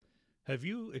Have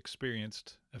you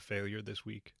experienced a failure this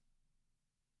week?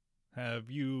 Have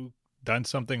you done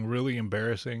something really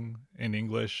embarrassing in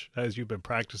English as you've been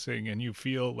practicing and you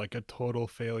feel like a total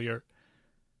failure?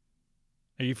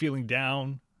 Are you feeling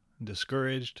down, and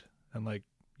discouraged, and like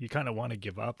you kind of want to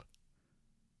give up?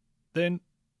 Then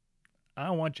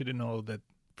I want you to know that,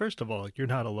 first of all, you're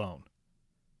not alone.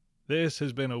 This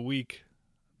has been a week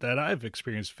that I've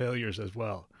experienced failures as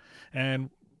well. And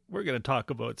we're going to talk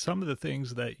about some of the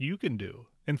things that you can do.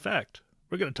 In fact,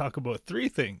 we're going to talk about 3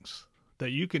 things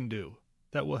that you can do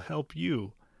that will help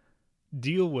you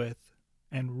deal with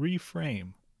and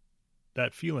reframe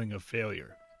that feeling of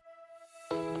failure.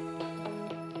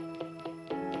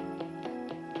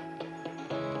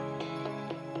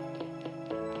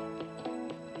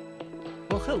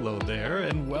 Well, hello there,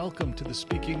 and welcome to the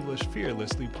Speak English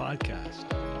Fearlessly podcast.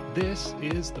 This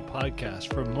is the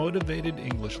podcast for motivated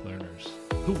English learners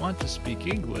who want to speak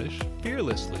English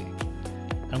fearlessly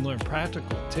and learn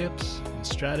practical tips and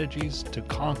strategies to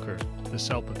conquer the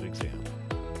SELPIP exam.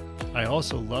 I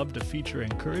also love to feature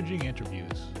encouraging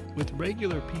interviews with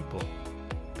regular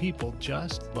people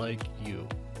just like you,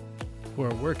 who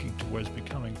are working towards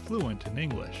becoming fluent in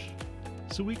English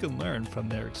so we can learn from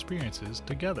their experiences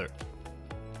together.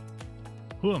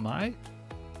 Who am I?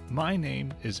 My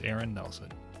name is Aaron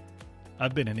Nelson.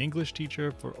 I've been an English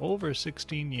teacher for over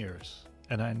 16 years,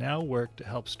 and I now work to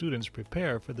help students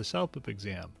prepare for the SELPIP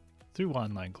exam through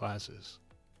online classes.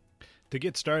 To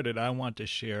get started, I want to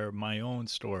share my own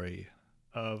story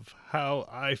of how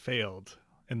I failed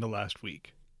in the last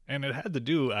week. And it had to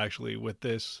do, actually, with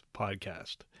this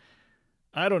podcast.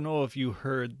 I don't know if you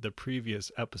heard the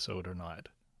previous episode or not,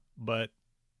 but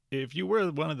if you were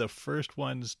one of the first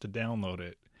ones to download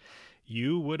it,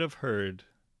 you would have heard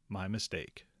my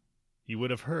mistake. You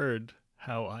would have heard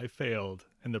how I failed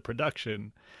in the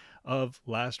production of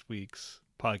last week's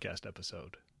podcast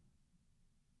episode.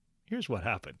 Here's what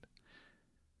happened.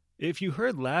 If you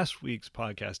heard last week's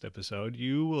podcast episode,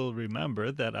 you will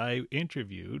remember that I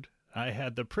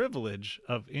had the privilege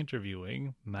of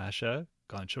interviewing Masha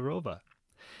Goncharova.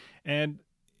 And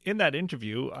in that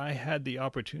interview, I had the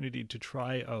opportunity to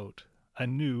try out a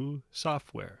new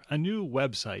software, a new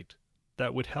website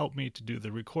that would help me to do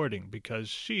the recording because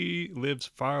she lives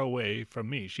far away from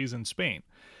me. She's in Spain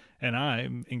and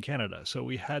I'm in Canada. So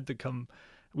we had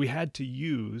to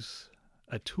use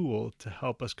a tool to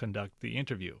help us conduct the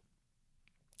interview.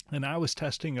 And I was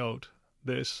testing out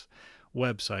this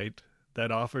website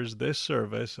that offers this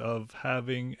service of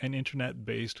having an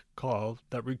internet-based call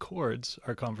that records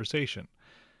our conversation.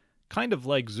 Kind of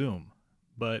like Zoom,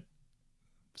 but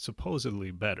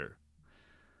supposedly better.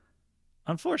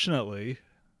 Unfortunately,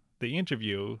 the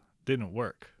interview didn't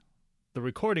work. The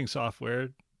recording software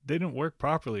didn't work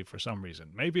properly for some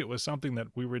reason. Maybe it was something that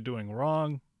we were doing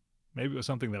wrong. Maybe it was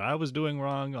something that I was doing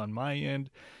wrong on my end.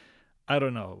 I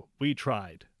don't know. We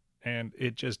tried, and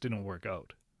it just didn't work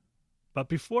out. But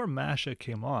before Masha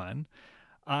came on,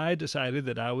 I decided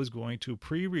that I was going to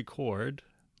pre-record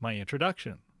my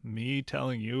introduction. Me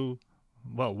telling you,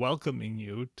 welcoming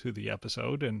you to the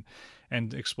episode and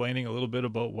explaining a little bit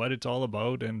about what it's all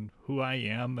about and who I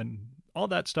am and all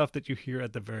that stuff that you hear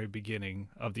at the very beginning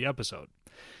of the episode.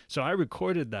 So I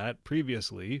recorded that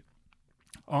previously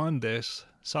on this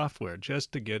software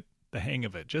just to get the hang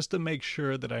of it, just to make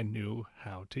sure that I knew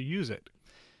how to use it.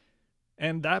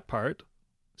 And that part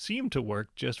seemed to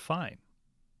work just fine.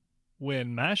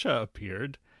 When Masha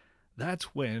appeared,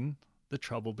 that's when the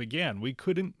trouble began. We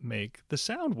couldn't make the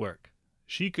sound work.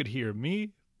 She could hear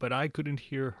me, but I couldn't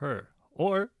hear her.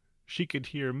 Or she could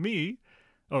hear me,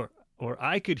 or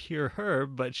I could hear her,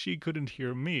 but she couldn't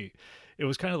hear me. It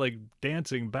was kind of like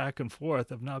dancing back and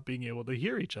forth of not being able to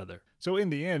hear each other. So in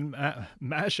the end,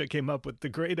 Masha came up with the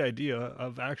great idea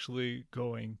of actually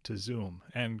going to Zoom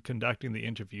and conducting the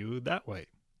interview that way.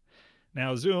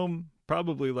 Now, Zoom,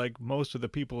 probably like most of the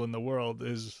people in the world,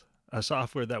 is a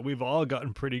software that we've all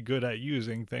gotten pretty good at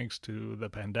using thanks to the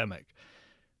pandemic.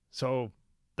 So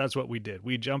that's what we did.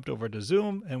 We jumped over to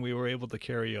Zoom and we were able to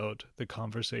carry out the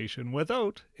conversation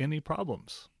without any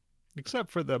problems,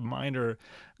 except for the minor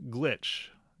glitch.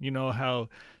 You know how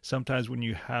sometimes when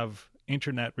you have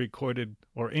internet recorded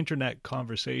or internet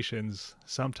conversations,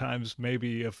 sometimes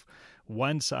maybe if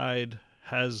one side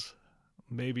has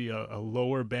maybe a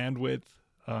lower bandwidth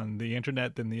on the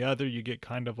internet than the other, you get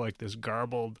kind of like this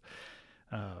garbled,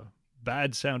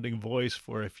 bad sounding voice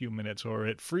for a few minutes, or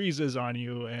it freezes on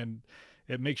you and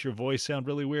it makes your voice sound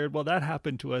really weird. Well, that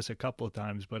happened to us a couple of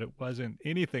times, but it wasn't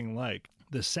anything like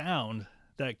the sound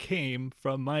that came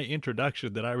from my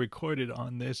introduction that I recorded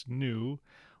on this new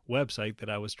website that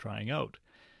I was trying out.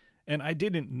 And I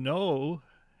didn't know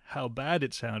how bad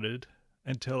it sounded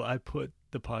until I put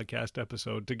the podcast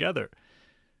episode together.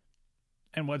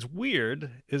 And what's weird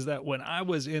is that when I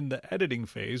was in the editing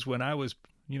phase, when I was,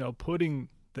 putting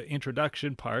the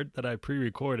introduction part that I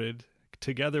pre-recorded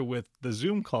together with the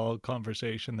Zoom call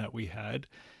conversation that we had,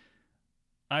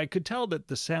 I could tell that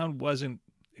the sound wasn't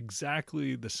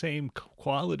exactly the same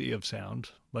quality of sound.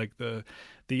 Like the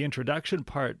introduction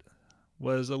part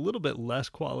was a little bit less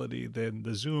quality than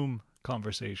the Zoom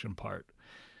conversation part,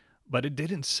 but it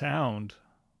didn't sound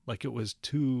like it was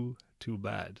too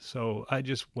bad. So I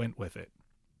just went with it.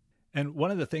 And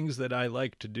one of the things that I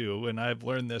like to do, and I've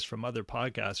learned this from other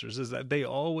podcasters, is that they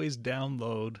always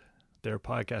download their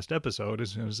podcast episode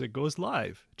as soon as it goes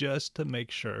live, just to make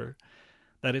sure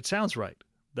that it sounds right,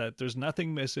 that there's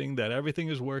nothing missing, that everything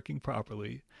is working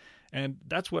properly. And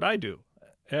that's what I do.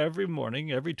 Every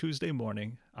morning, every Tuesday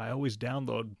morning, I always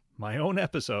download my own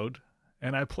episode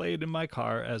and I play it in my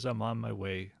car as I'm on my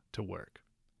way to work.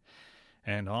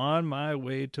 And on my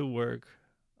way to work,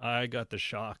 I got the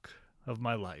shock of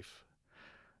my life.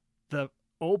 The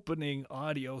opening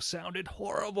audio sounded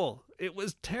horrible. It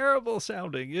was terrible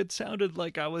sounding. It sounded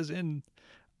like I was in,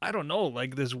 I don't know,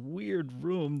 like this weird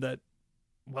room that,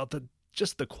 well,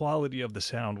 just the quality of the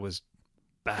sound was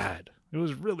bad. It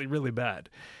was really, really bad.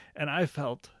 And I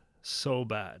felt so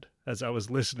bad as I was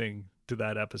listening to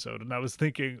that episode. And I was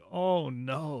thinking, oh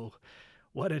no,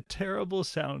 what a terrible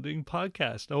sounding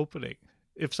podcast opening.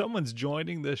 If someone's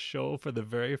joining this show for the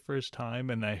very first time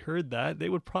and I heard that, they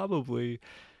would probably,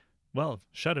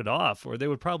 shut it off, or they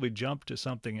would probably jump to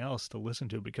something else to listen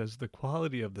to, because the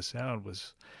quality of the sound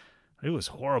was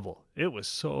horrible. It was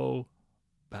so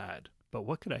bad. But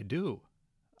what could I do?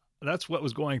 That's what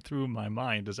was going through my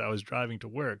mind as I was driving to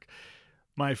work.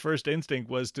 My first instinct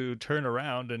was to turn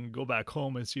around and go back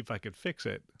home and see if I could fix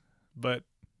it. But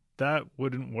that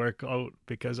wouldn't work out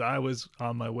because I was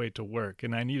on my way to work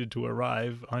and I needed to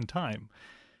arrive on time.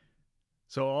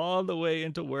 So all the way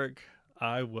into work,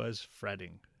 I was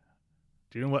fretting.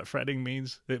 Do you know what fretting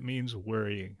means? It means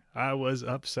worrying. I was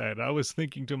upset. I was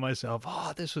thinking to myself,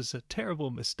 this was a terrible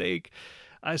mistake.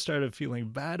 I started feeling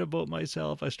bad about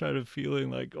myself. I started feeling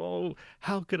like,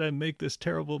 how could I make this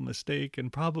terrible mistake?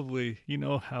 And probably, you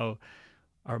know how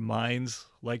our minds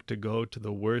like to go to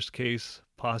the worst case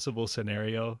possible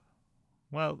scenario.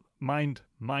 Well, mind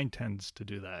tends to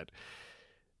do that.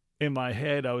 In my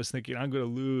head, I was thinking, I'm going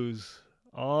to lose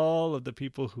all of the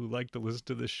people who like to listen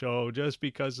to the show just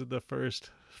because of the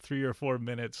first 3 or 4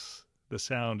 minutes. The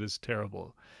sound is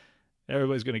terrible.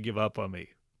 Everybody's going to give up on me.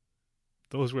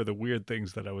 Those were the weird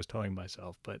things that I was telling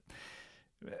myself, but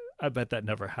I bet that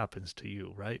never happens to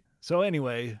you, right? So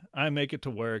anyway, I make it to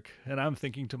work and I'm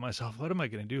thinking to myself, what am I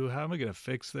going to do? How am I going to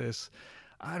fix this?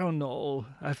 I don't know.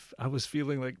 I was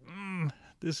feeling like,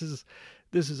 this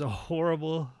is a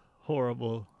horrible,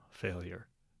 horrible failure.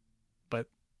 But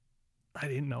I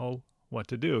didn't know what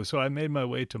to do. So I made my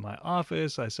way to my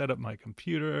office. I set up my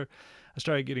computer. I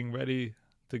started getting ready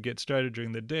to get started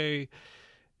during the day.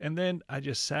 And then I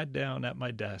just sat down at my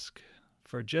desk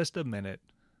for just a minute,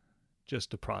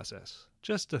 just to process,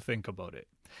 just to think about it.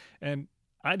 And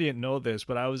I didn't know this,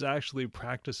 but I was actually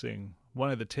practicing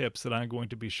one of the tips that I'm going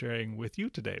to be sharing with you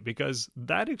today, because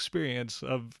that experience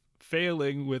of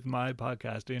failing with my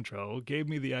podcast intro gave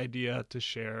me the idea to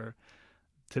share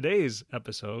today's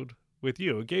episode with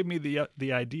you. It gave me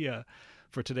the idea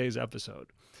for today's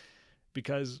episode,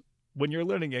 because when you're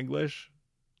learning English,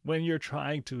 when you're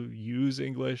trying to use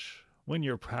English, when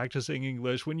you're practicing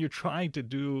English, when you're trying to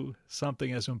do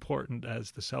something as important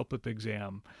as the CELPIP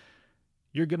exam,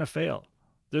 you're going to fail.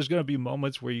 There's going to be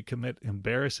moments where you commit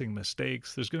embarrassing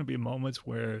mistakes. There's going to be moments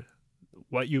where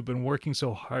what you've been working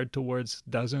so hard towards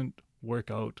doesn't work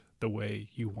out the way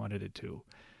you wanted it to.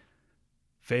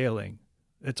 Failing.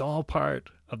 It's all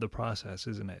part of the process,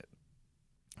 isn't it?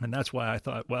 And that's why I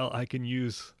thought, I can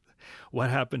use what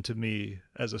happened to me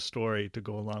as a story to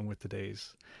go along with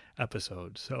today's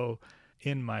episode. So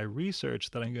in my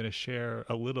research that I'm going to share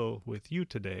a little with you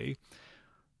today,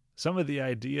 some of the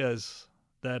ideas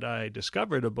that I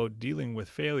discovered about dealing with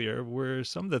failure were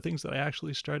some of the things that I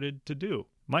actually started to do,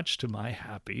 much to my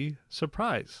happy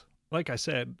surprise. Like I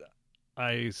said,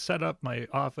 I set up my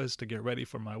office to get ready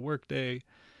for my workday.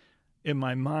 In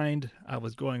my mind, I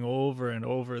was going over and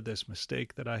over this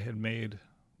mistake that I had made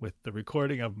with the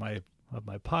recording of my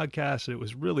podcast. It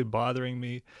was really bothering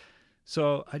me.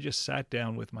 So I just sat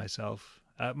down with myself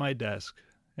at my desk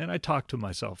and I talked to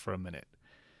myself for a minute.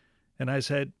 And I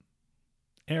said,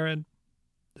 Aaron,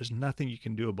 there's nothing you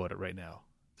can do about it right now.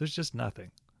 There's just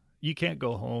nothing. You can't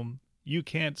go home. You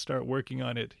can't start working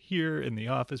on it here in the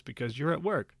office because you're at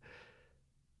work.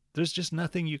 There's just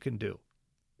nothing you can do.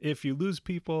 If you lose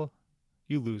people,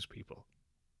 you lose people.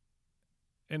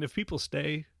 And if people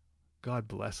stay, God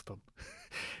bless them.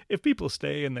 If people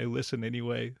stay and they listen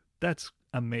anyway, that's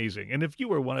amazing. And if you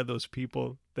were one of those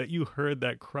people that you heard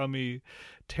that crummy,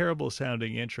 terrible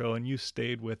sounding intro and you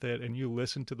stayed with it and you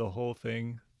listened to the whole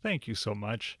thing, thank you so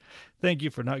much. Thank you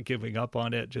for not giving up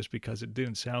on it just because it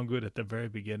didn't sound good at the very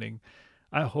beginning.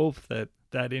 I hope that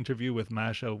that interview with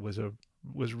Masha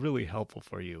was really helpful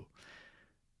for you.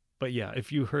 But yeah,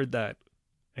 if you heard that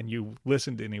and you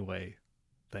listened anyway,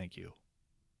 thank you.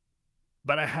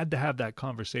 But I had to have that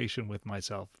conversation with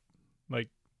myself. Like,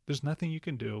 there's nothing you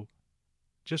can do.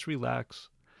 Just relax.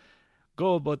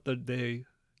 Go about the day.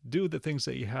 Do the things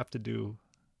that you have to do.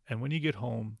 And when you get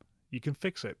home, you can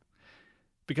fix it.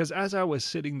 Because as I was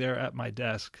sitting there at my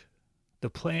desk, the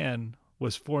plan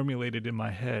was formulated in my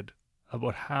head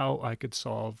about how I could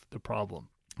solve the problem.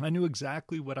 I knew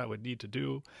exactly what I would need to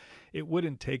do. It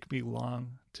wouldn't take me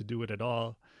long to do it at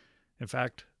all. In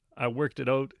fact, I worked it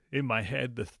out in my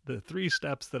head, the 3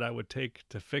 steps that I would take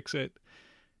to fix it,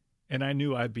 and I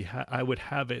knew I would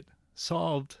have it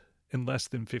solved in less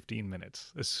than 15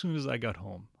 minutes as soon as I got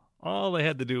home. All I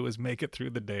had to do was make it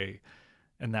through the day,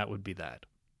 and that would be that.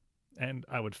 And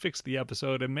I would fix the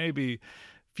episode, and maybe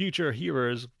future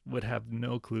hearers would have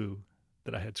no clue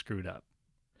that I had screwed up.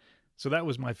 So that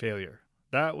was my failure.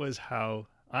 That was how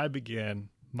I began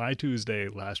my Tuesday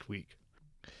last week.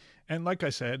 And like I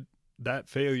said, that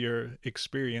failure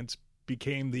experience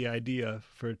became the idea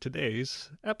for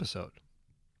today's episode.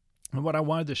 And what I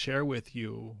wanted to share with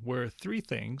you were 3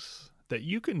 things that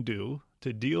you can do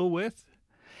to deal with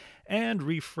and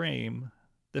reframe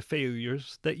the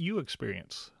failures that you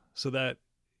experience so that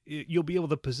you'll be able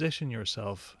to position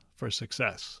yourself for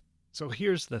success. So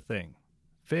here's the thing.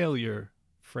 Failure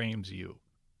frames you.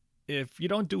 If you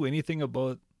don't do anything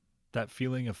about that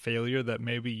feeling of failure that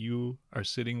maybe you are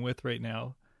sitting with right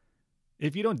now,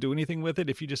 if you don't do anything with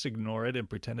it, if you just ignore it and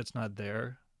pretend it's not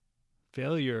there,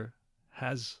 failure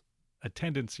has a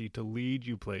tendency to lead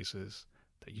you places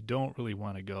that you don't really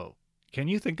want to go. Can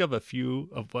you think of a few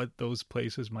of what those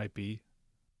places might be?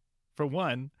 For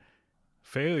one,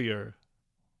 failure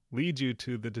leads you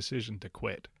to the decision to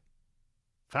quit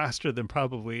faster than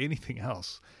probably anything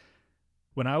else.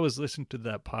 When I was listening to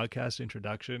that podcast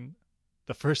introduction,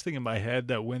 the first thing in my head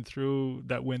that went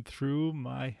through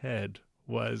my head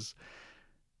was,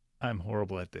 I'm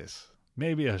horrible at this.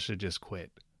 Maybe I should just quit.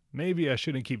 Maybe I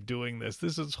shouldn't keep doing this.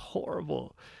 This is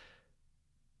horrible.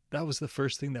 That was the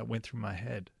first thing that went through my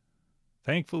head.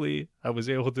 Thankfully, I was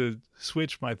able to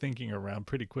switch my thinking around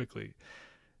pretty quickly.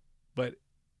 But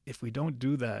if we don't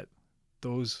do that,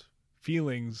 those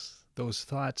feelings, those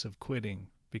thoughts of quitting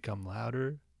become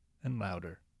louder and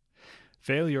louder.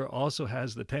 Failure also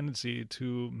has the tendency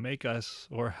to make us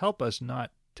or help us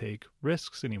not take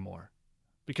risks anymore.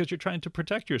 Because you're trying to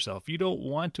protect yourself. You don't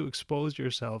want to expose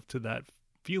yourself to that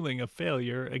feeling of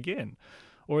failure again,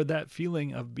 or that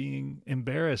feeling of being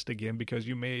embarrassed again because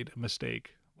you made a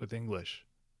mistake with English.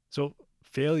 So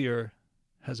failure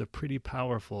can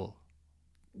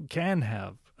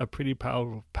have a pretty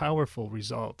powerful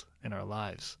result in our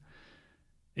lives.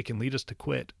 It can lead us to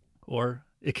quit, or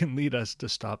it can lead us to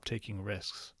stop taking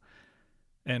risks.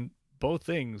 And both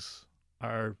things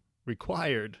are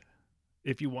required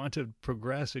if you want to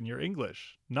progress in your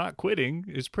English. Not quitting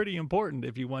is pretty important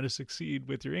if you want to succeed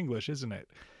with your English, isn't it?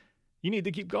 You need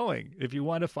to keep going if you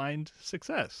want to find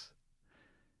success.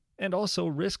 And also,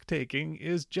 risk-taking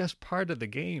is just part of the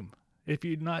game. If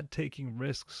you're not taking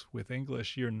risks with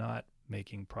English, you're not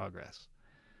making progress.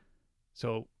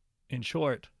 So, in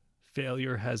short,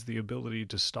 failure has the ability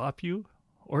to stop you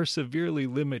or severely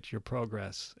limit your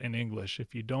progress in English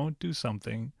if you don't do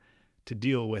something to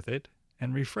deal with it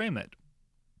and reframe it.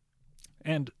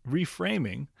 And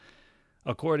reframing,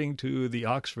 according to the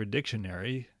Oxford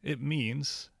Dictionary, it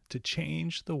means to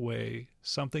change the way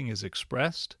something is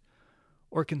expressed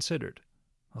or considered.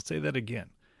 I'll say that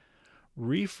again.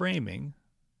 Reframing,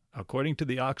 according to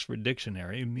the Oxford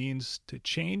Dictionary, means to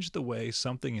change the way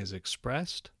something is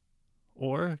expressed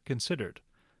or considered.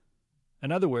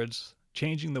 In other words,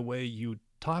 changing the way you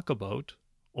talk about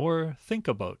or think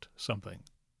about something.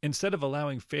 Instead of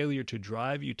allowing failure to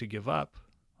drive you to give up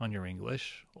on your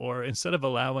English, or instead of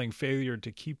allowing failure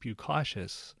to keep you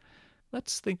cautious,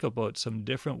 let's think about some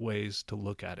different ways to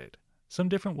look at it, some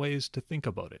different ways to think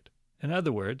about it. In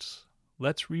other words,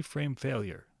 let's reframe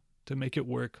failure to make it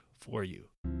work for you.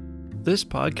 This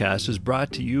podcast is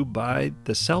brought to you by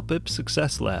the CELPIP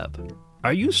Success Lab.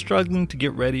 Are you struggling to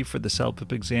get ready for the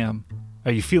CELPIP exam?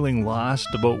 Are you feeling lost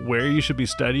about where you should be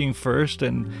studying first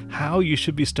and how you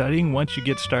should be studying once you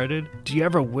get started? Do you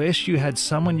ever wish you had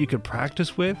someone you could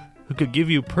practice with, who could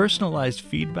give you personalized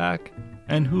feedback,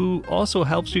 and who also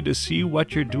helps you to see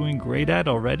what you're doing great at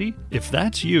already? If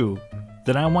that's you,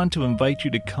 then I want to invite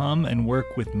you to come and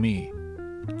work with me.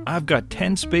 I've got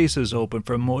 10 spaces open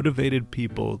for motivated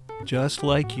people just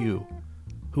like you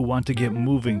who want to get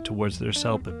moving towards their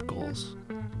CELPIP goals.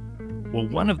 Will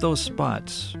one of those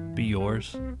spots be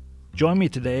yours? Join me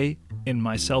today in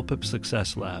my CELPIP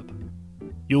Success Lab.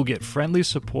 You'll get friendly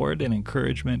support and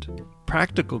encouragement,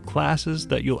 practical classes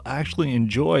that you'll actually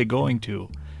enjoy going to,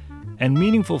 and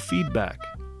meaningful feedback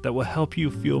that will help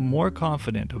you feel more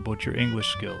confident about your English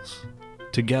skills.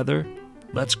 Together,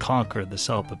 let's conquer the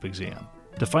CELPIP exam.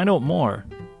 To find out more,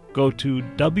 go to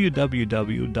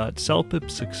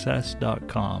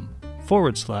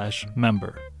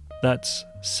www.celpipsuccess.com/member. That's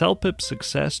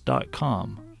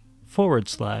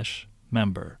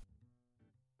celpipsuccess.com/member.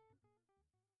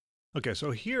 Okay,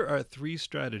 so here are 3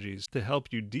 strategies to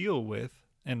help you deal with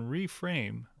and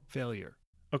reframe failure.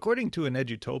 According to an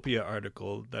Edutopia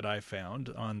article that I found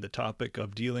on the topic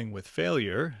of dealing with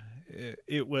failure,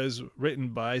 it was written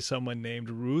by someone named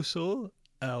Russell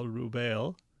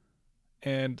Al-Rubail,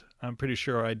 and I'm pretty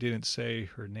sure I didn't say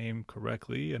her name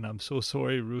correctly, and I'm so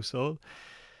sorry, Russell.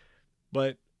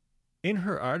 But in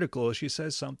her article, she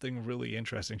says something really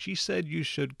interesting. She said you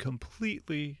should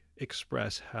completely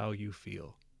express how you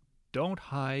feel. Don't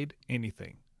hide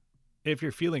anything. If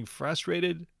you're feeling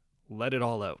frustrated, let it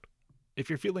all out. If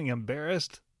you're feeling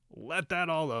embarrassed, let that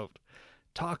all out.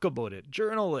 Talk about it.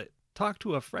 Journal it. Talk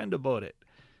to a friend about it.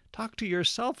 Talk to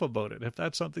yourself about it if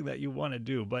that's something that you want to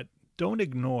do. But don't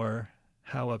ignore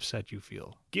how upset you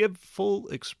feel. Give full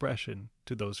expression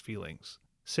to those feelings.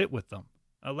 Sit with them.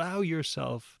 Allow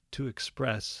yourself to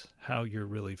express how you're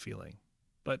really feeling.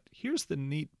 But here's the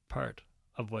neat part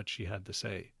of what she had to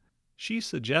say. She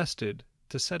suggested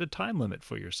to set a time limit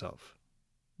for yourself.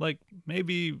 Like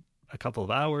maybe a couple of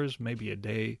hours, maybe a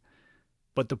day.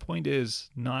 But the point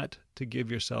is not to give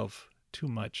yourself too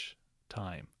much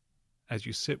time as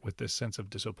you sit with this sense of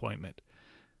disappointment.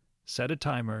 Set a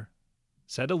timer,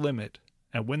 set a limit,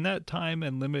 and when that time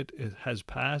and limit has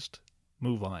passed,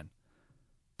 move on.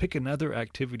 Pick another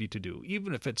activity to do,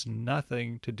 even if it's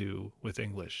nothing to do with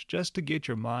English, just to get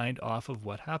your mind off of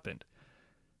what happened.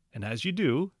 And as you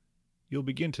do, you'll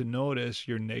begin to notice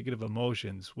your negative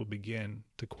emotions will begin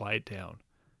to quiet down.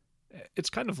 It's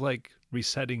kind of like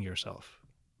resetting yourself,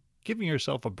 giving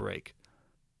yourself a break,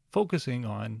 focusing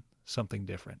on something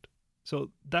different.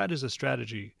 So that is a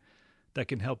strategy that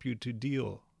can help you to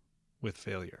deal with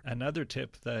failure. Another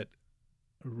tip that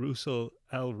Russell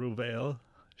Al-Rubail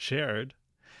shared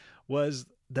was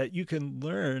that you can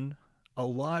learn a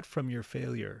lot from your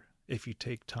failure if you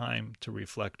take time to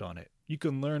reflect on it. You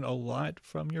can learn a lot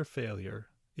from your failure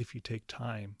if you take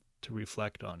time to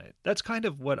reflect on it. That's kind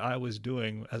of what I was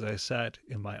doing as I sat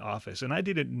in my office. And I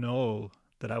didn't know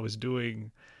that I was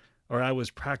doing or I was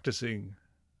practicing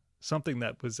something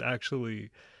that was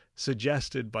actually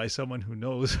suggested by someone who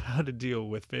knows how to deal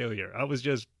with failure. I was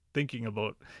just thinking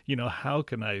about, how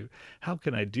can I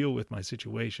deal with my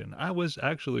situation? I was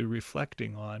actually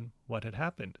reflecting on what had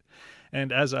happened.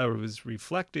 And as I was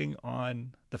reflecting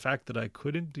on the fact that I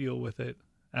couldn't deal with it,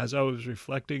 as I was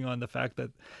reflecting on the fact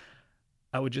that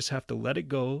I would just have to let it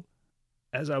go,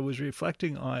 as I was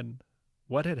reflecting on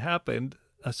what had happened,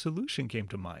 a solution came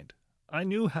to mind. I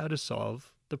knew how to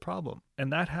solve the problem.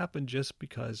 And that happened just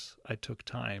because I took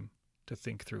time to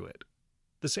think through it.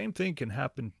 The same thing can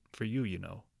happen for you,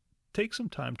 Take some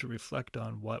time to reflect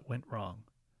on what went wrong.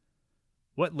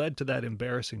 What led to that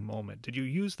embarrassing moment? Did you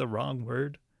use the wrong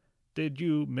word? Did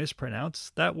you mispronounce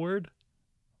that word?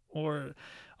 Or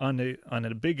on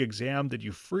a big exam, did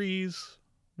you freeze?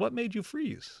 What made you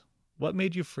freeze? What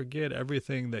made you forget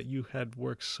everything that you had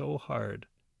worked so hard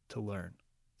to learn?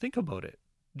 Think about it.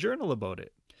 Journal about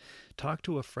it. Talk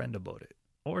to a friend about it.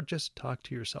 Or just talk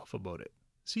to yourself about it.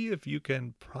 See if you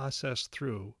can process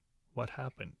through what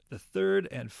happened. The third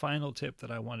and final tip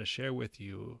that I want to share with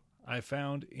you, I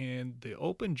found in the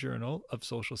Open Journal of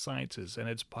Social Sciences, and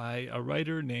it's by a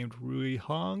writer named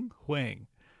Ruihong Huang.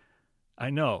 I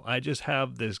know, I just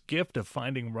have this gift of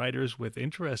finding writers with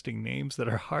interesting names that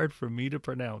are hard for me to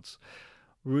pronounce.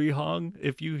 Ruihong,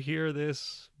 if you hear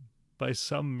this, by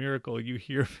some miracle, you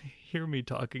hear me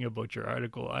talking about your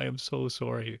article, I am so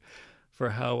sorry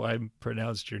for how I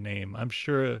pronounced your name. I'm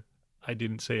sure I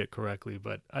didn't say it correctly,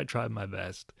 but I tried my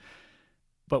best.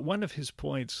 But one of his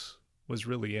points was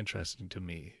really interesting to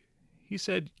me. He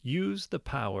said, use the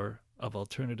power of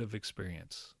alternative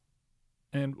experience.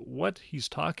 And what he's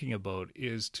talking about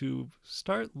is to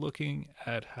start looking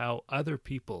at how other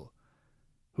people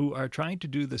who are trying to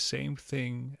do the same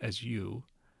thing as you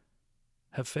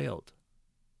have failed,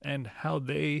 and how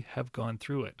they have gone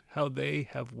through it, how they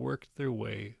have worked their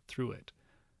way through it.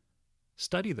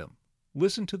 Study them,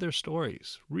 listen to their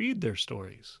stories, read their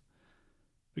stories,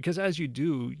 because as you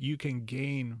do, you can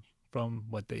gain from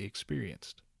what they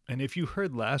experienced. And if you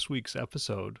heard last week's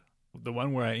episode, the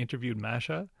one where I interviewed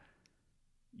Masha,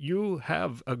 you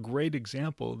have a great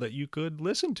example that you could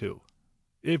listen to.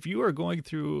 If you are going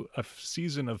through a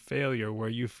season of failure where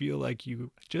you feel like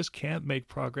you just can't make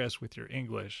progress with your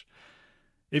English,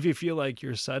 if you feel like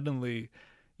you're suddenly,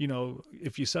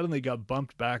 if you suddenly got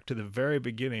bumped back to the very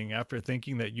beginning after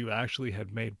thinking that you actually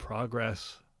had made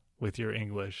progress with your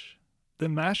English,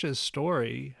 then Masha's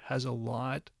story has a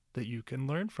lot that you can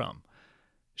learn from.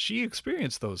 She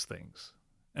experienced those things.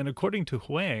 And according to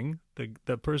Huang,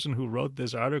 the person who wrote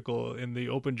this article in the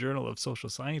Open Journal of Social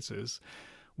Sciences,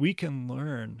 we can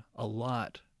learn a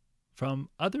lot from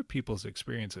other people's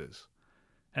experiences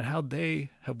and how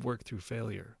they have worked through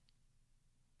failure.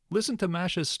 Listen to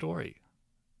Masha's story.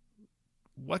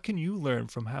 What can you learn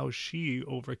from how she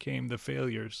overcame the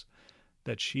failures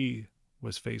that she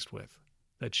was faced with,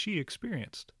 that she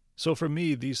experienced? So for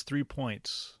me, these 3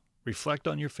 points: reflect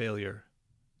on your failure,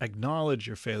 acknowledge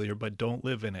your failure but don't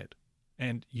live in it,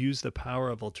 and use the power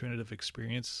of alternative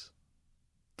experience.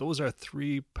 Those are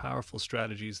 3 powerful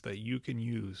strategies that you can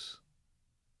use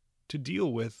to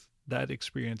deal with that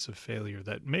experience of failure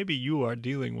that maybe you are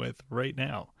dealing with right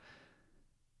now.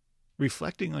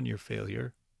 Reflecting on your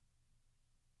failure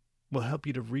will help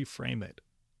you to reframe it,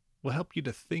 will help you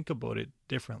to think about it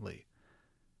differently.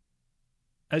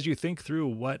 As you think through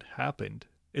what happened,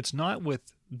 it's not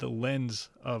with the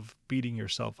lens of beating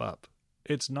yourself up.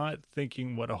 It's not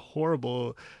thinking what a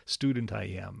horrible student I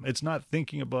am. It's not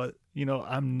thinking about,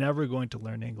 I'm never going to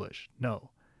learn English. No,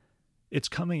 it's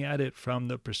coming at it from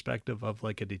the perspective of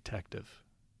like a detective.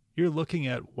 You're looking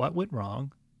at what went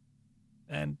wrong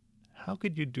and how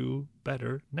could you do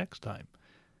better next time?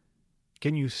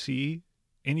 Can you see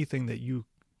anything that you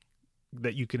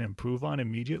can improve on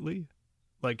immediately?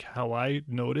 Like how I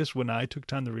noticed when I took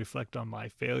time to reflect on my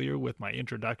failure with my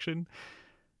introduction.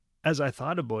 As I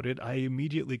thought about it, I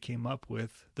immediately came up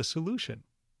with the solution.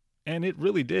 And it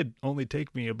really did only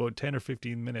take me about 10 or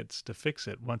 15 minutes to fix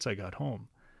it once I got home.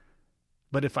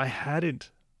 But if I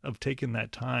hadn't have taken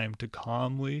that time to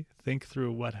calmly think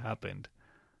through what happened,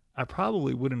 I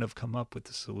probably wouldn't have come up with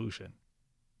the solution.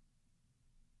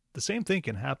 The same thing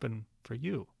can happen for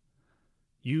you.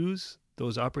 Use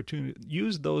those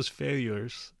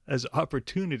failures as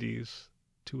opportunities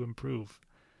to improve.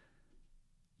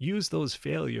 Use those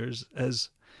failures as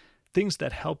things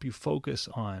that help you focus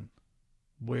on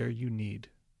where you need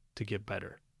to get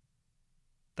better.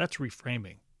 That's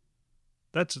reframing.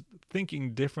 That's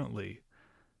thinking differently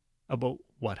about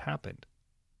what happened.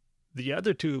 The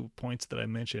other 2 points that I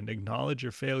mentioned, acknowledge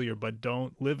your failure but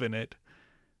don't live in it,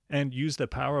 and use the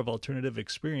power of alternative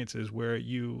experiences where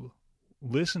you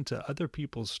listen to other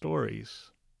people's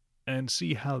stories and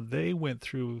see how they went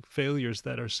through failures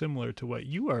that are similar to what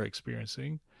you are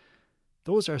experiencing.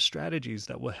 Those are strategies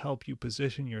that will help you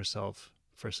position yourself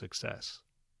for success.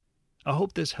 I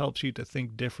hope this helps you to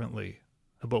think differently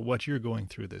about what you're going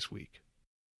through this week.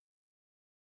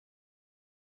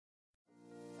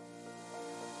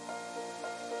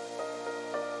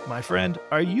 My friend,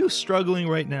 are you struggling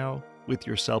right now with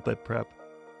your CELPIP prep?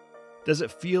 Does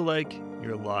it feel like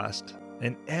you're lost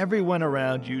and everyone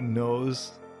around you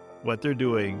knows what they're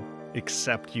doing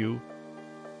except you?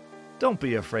 Don't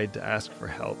be afraid to ask for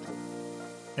help.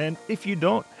 And if you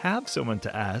don't have someone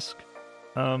to ask,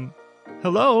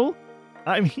 hello,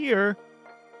 I'm here,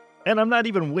 and I'm not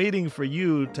even waiting for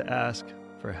you to ask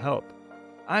for help.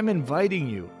 I'm inviting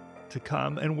you to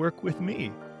come and work with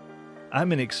me.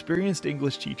 I'm an experienced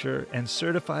English teacher and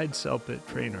certified CELPIP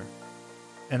trainer,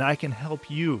 and I can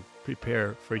help you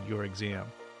prepare for your exam.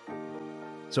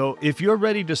 So if you're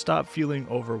ready to stop feeling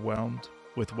overwhelmed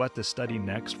with what to study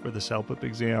next for the CELPIP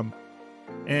exam,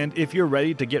 and if you're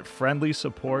ready to get friendly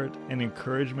support and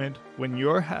encouragement when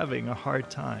you're having a hard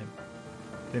time,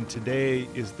 then today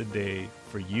is the day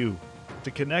for you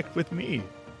to connect with me.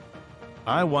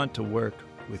 I want to work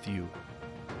with you.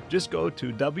 Just go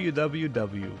to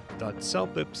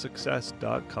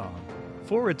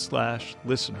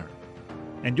www.celpipsuccess.com/listener,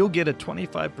 and you'll get a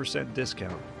 25%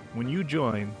 discount when you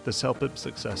join the CELPIP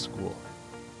Success School.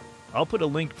 I'll put a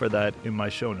link for that in my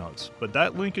show notes, but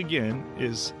that link again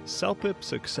is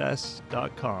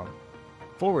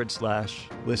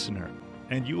celpipsuccess.com/listener,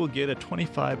 and you will get a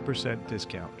 25%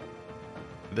 discount.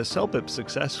 The CELPIP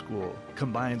Success School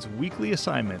combines weekly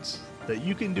assignments that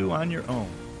you can do on your own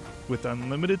with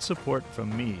unlimited support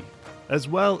from me, as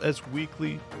well as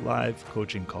weekly live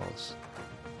coaching calls.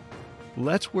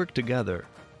 Let's work together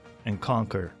and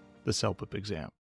conquer the CELPIP exam.